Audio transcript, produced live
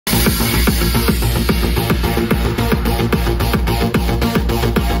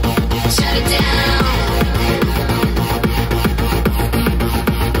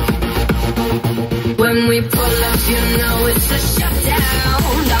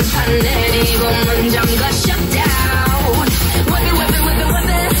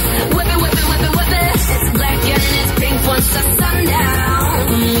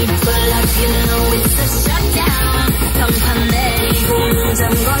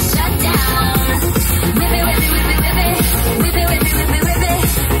shut down. Whip it, whip it, whip it, whip it. Whip it, whip it, whip it, whip it.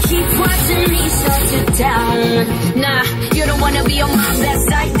 Keep watching me shut you down. Nah, you don't wanna be on my best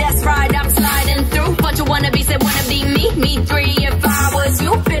side. That's right, I'm sliding through. Bunch of wannabes that wanna be me. Me three if I was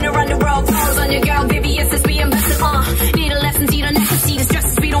you. Been around the world, calls on your girl, baby. Yes, it's being better. Need a lesson, see the next, see the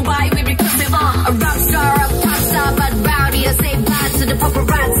stresses we don't buy, we recruit. A rock star, a pop star, but rowdy. I say bye to the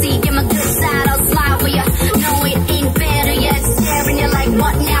paparazzi. Get my good side, I'll slide for ya. No, it ain't better yet. Staring you like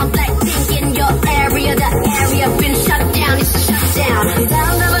what now? Blackpink in your area. The area been shut down, it's a shutdown.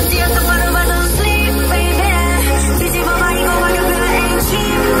 Down the bus, the water, but don't sleep, baby. Did you buy go on your girl ain't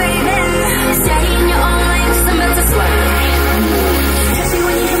cheap, baby? Stay in your own lane, just a better sweat. Especially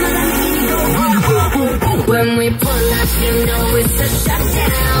when you hear my Lamborghini go boom, boom, boom, boom. When we pull up, you know it's a shutdown.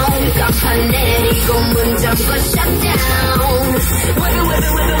 깜판 내리고 문 잠궈 shutdown. Whip it, whip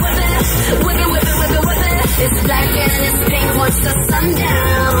it, whip it, whip it. Whip it, whip it, whip it, whip it. It's black and it's pink once the sun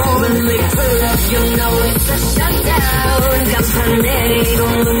down. When we pull up, you know it's a shutdown. 깜판 내리고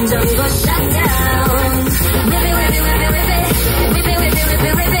문 잠궈 shutdown. Whip it, whip it, whip it, whip it. Whip it, whip it, whip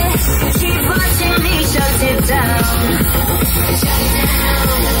it, whip it. Keep watching me shut it down. Shut down.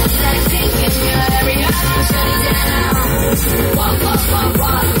 Blackpink in your area. Shut it down. Walk, walk, walk,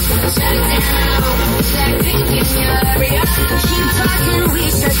 walk. Shut it down. Blackpink in your area. Keep talking, we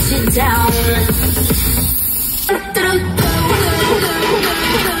shut it down.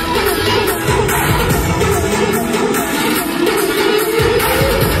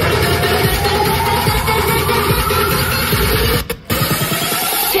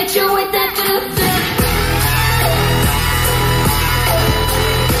 Hit you with that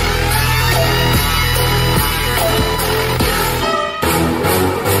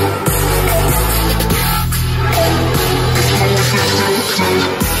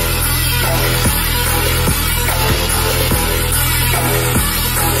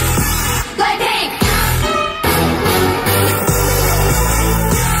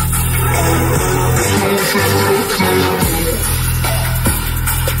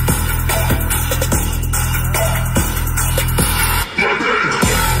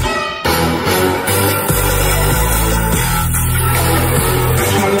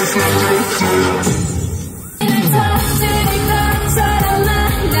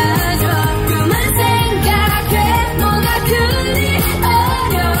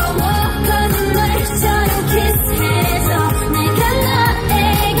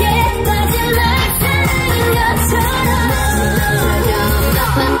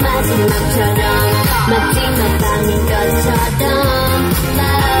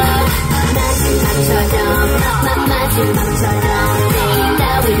마지막처럼